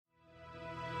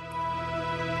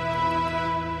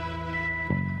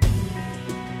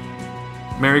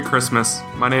Merry Christmas.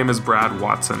 My name is Brad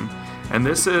Watson, and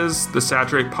this is the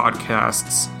Saturate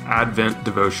Podcast's Advent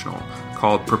devotional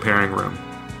called Preparing Room.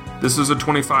 This is a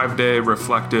 25-day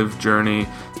reflective journey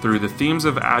through the themes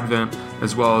of Advent,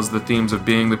 as well as the themes of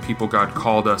being the people God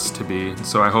called us to be,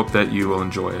 so I hope that you will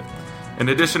enjoy it. In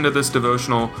addition to this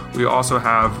devotional, we also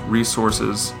have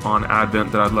resources on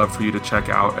Advent that I'd love for you to check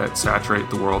out at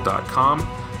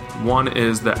saturatetheworld.com. One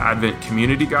is the Advent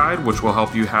Community Guide, which will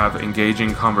help you have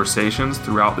engaging conversations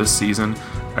throughout this season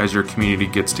as your community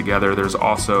gets together. There's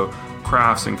also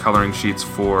crafts and coloring sheets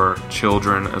for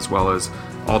children, as well as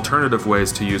alternative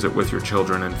ways to use it with your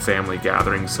children and family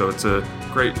gatherings. So it's a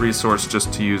great resource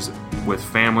just to use with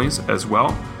families as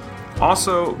well.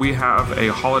 Also, we have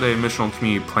a holiday missional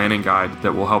community planning guide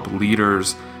that will help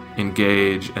leaders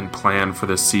engage and plan for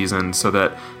this season so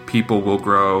that people will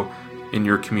grow in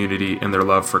your community in their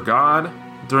love for God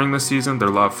during this season, their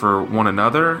love for one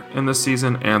another in this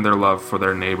season, and their love for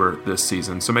their neighbor this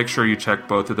season. So make sure you check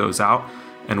both of those out.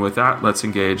 And with that, let's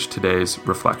engage today's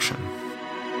reflection.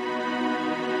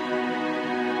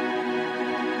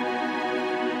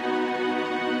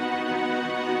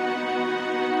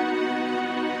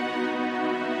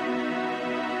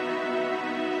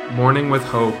 Mourning with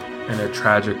hope in a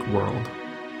tragic world.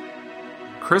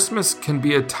 Christmas can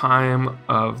be a time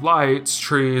of lights,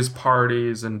 trees,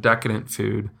 parties, and decadent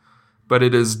food, but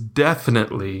it is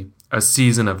definitely a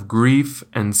season of grief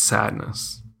and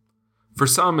sadness. For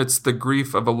some, it's the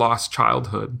grief of a lost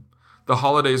childhood. The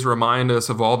holidays remind us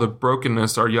of all the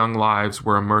brokenness our young lives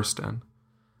were immersed in.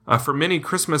 For many,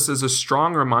 Christmas is a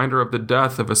strong reminder of the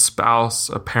death of a spouse,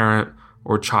 a parent,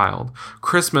 or child.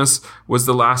 Christmas was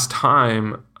the last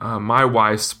time my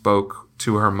wife spoke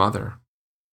to her mother.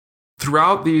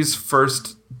 Throughout these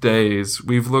first days,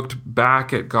 we've looked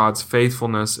back at God's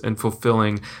faithfulness in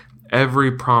fulfilling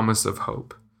every promise of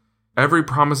hope. Every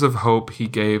promise of hope he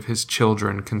gave his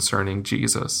children concerning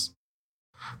Jesus.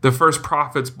 The first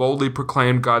prophets boldly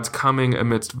proclaimed God's coming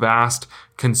amidst vast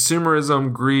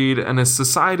consumerism, greed, and a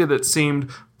society that seemed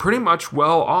pretty much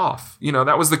well off.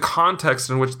 That was the context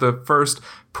in which the first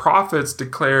prophets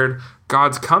declared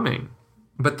God's coming.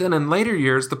 But then in later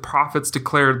years, the prophets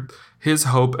declared his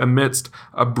hope amidst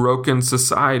a broken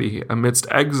society, amidst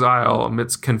exile,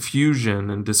 amidst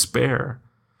confusion and despair.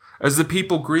 As the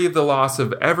people grieved the loss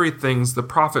of everything, the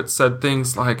prophets said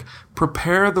things like,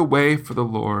 "Prepare the way for the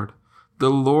Lord. The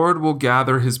Lord will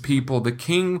gather his people. The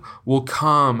King will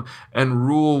come and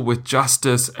rule with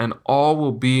justice, and all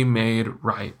will be made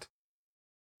right."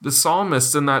 The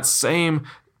Psalmists in that same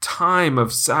time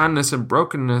of sadness and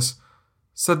brokenness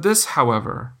said this,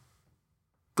 however,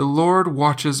 "The Lord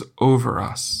watches over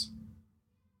us."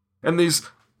 And these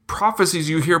prophecies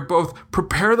you hear both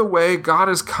prepare the way, God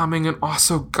is coming, and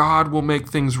also God will make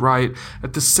things right.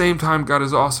 At the same time, God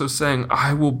is also saying,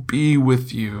 "I will be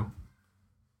with you."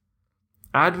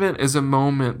 Advent is a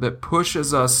moment that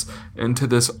pushes us into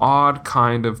this odd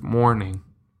kind of mourning,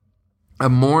 a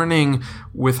mourning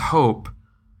with hope.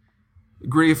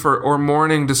 Grief or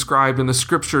mourning described in the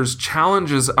scriptures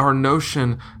challenges our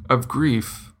notion of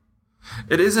grief.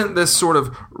 It isn't this sort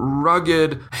of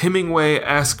rugged,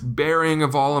 Hemingway-esque bearing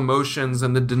of all emotions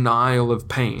and the denial of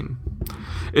pain.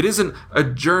 It isn't a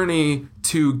journey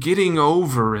to getting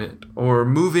over it or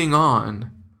moving on.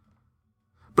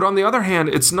 But on the other hand,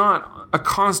 it's not a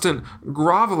constant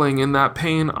groveling in that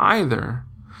pain either.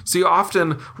 See,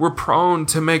 often we're prone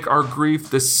to make our grief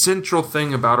the central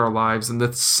thing about our lives and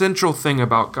the central thing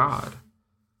about God.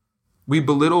 We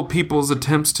belittle people's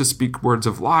attempts to speak words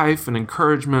of life and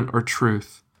encouragement or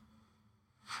truth.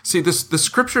 See, the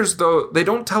scriptures, though, they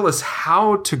don't tell us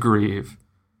how to grieve,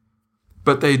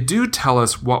 but they do tell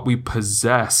us what we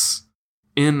possess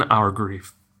in our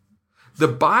grief. The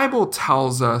Bible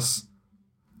tells us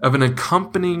of an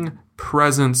accompanying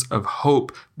presence of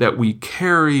hope that we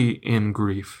carry in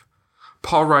grief.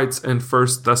 Paul writes in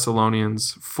 1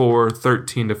 Thessalonians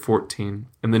 4:13-14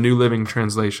 in the New Living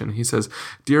Translation. He says,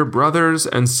 "Dear brothers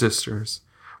and sisters,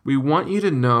 we want you to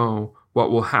know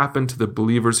what will happen to the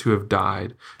believers who have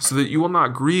died, so that you will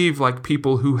not grieve like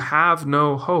people who have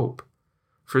no hope.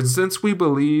 For since we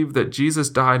believe that Jesus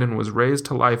died and was raised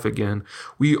to life again,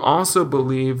 we also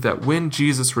believe that when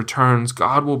Jesus returns,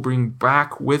 God will bring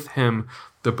back with him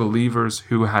the believers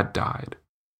who had died."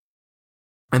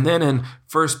 And then in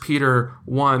 1 Peter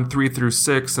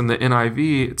 1:3-6 in the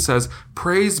NIV, it says,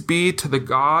 "Praise be to the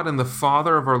God and the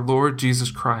Father of our Lord Jesus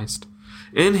Christ.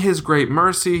 In his great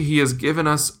mercy, he has given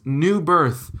us new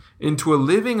birth into a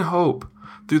living hope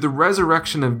through the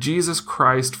resurrection of Jesus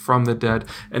Christ from the dead,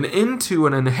 and into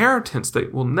an inheritance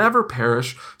that will never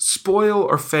perish, spoil,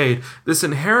 or fade. This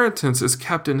inheritance is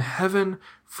kept in heaven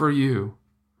for you,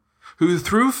 who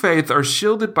through faith are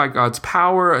shielded by God's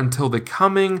power until the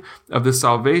coming of the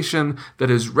salvation that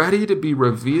is ready to be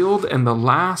revealed in the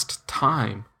last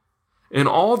time. In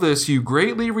all this you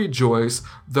greatly rejoice,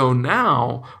 though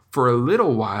now, for a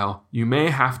little while, you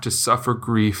may have to suffer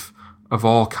grief of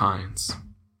all kinds.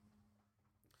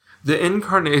 The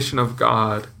incarnation of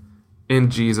God in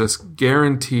Jesus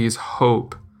guarantees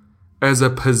hope as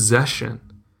a possession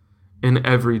in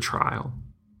every trial,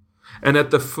 and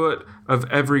at the foot of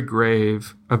every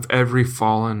grave of every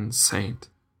fallen saint.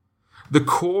 The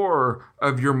core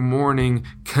of your mourning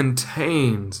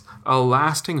contains a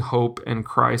lasting hope in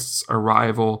Christ's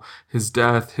arrival, his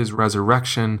death, his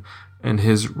resurrection, and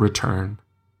his return.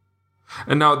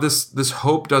 And now this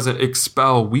hope doesn't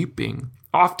expel weeping.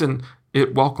 Often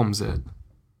it welcomes it.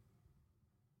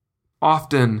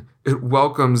 Often it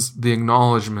welcomes the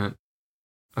acknowledgement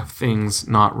of things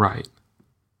not right.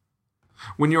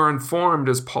 When you're informed,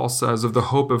 as Paul says, of the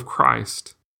hope of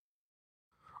Christ,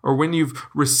 or when you've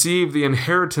received the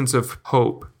inheritance of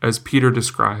hope, as Peter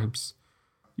describes,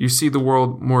 you see the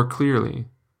world more clearly.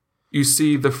 You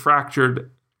see the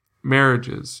fractured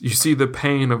marriages. You see the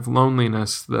pain of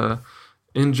loneliness, the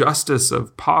injustice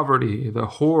of poverty, the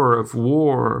horror of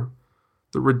war,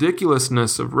 the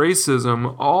ridiculousness of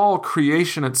racism, all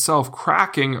creation itself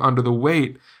cracking under the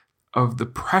weight of the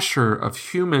pressure of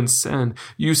human sin.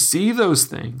 You see those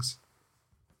things,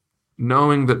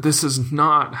 knowing that this is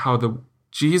not how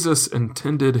Jesus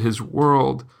intended his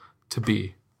world to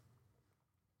be.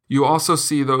 You also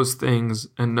see those things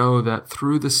and know that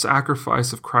through the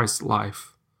sacrifice of Christ's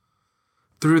life,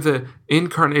 through the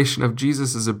incarnation of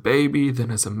Jesus as a baby,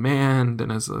 then as a man,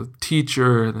 then as a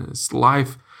teacher, then his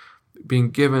life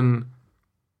being given,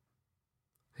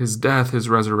 his death, his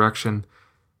resurrection,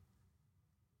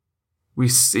 we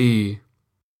see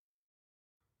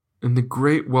in the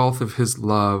great wealth of his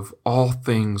love, all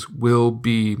things will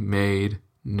be made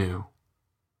new.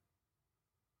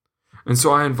 And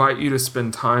so I invite you to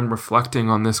spend time reflecting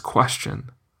on this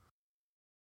question.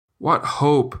 What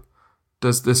hope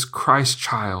does this Christ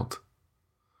child,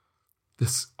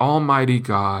 this Almighty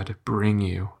God, bring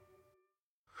you?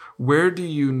 Where do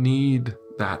you need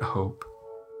that hope?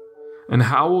 And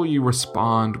how will you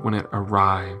respond when it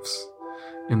arrives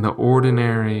in the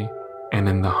ordinary and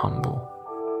in the humble?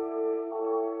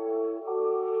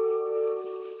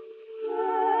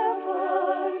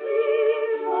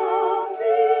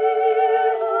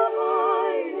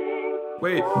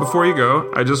 Wait, before you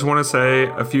go, I just want to say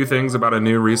a few things about a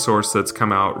new resource that's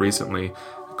come out recently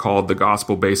called The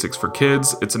Gospel Basics for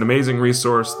Kids. It's an amazing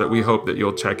resource that we hope that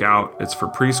you'll check out. It's for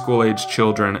preschool-age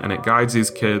children, and it guides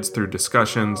these kids through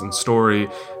discussions and story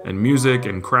and music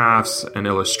and crafts and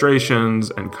illustrations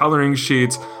and coloring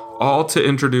sheets, all to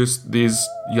introduce these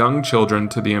young children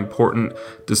to the important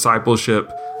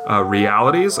discipleship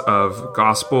realities of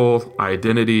gospel,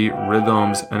 identity,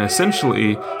 rhythms, and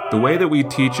essentially the way that we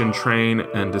teach and train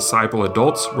and disciple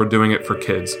adults, we're doing it for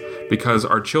kids because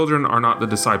our children are not the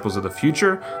disciples of the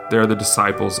future, they're the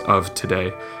disciples of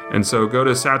today. And so go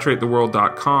to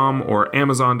saturatetheworld.com or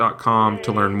amazon.com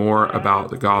to learn more about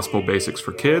the Gospel Basics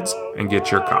for Kids and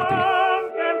get your copy.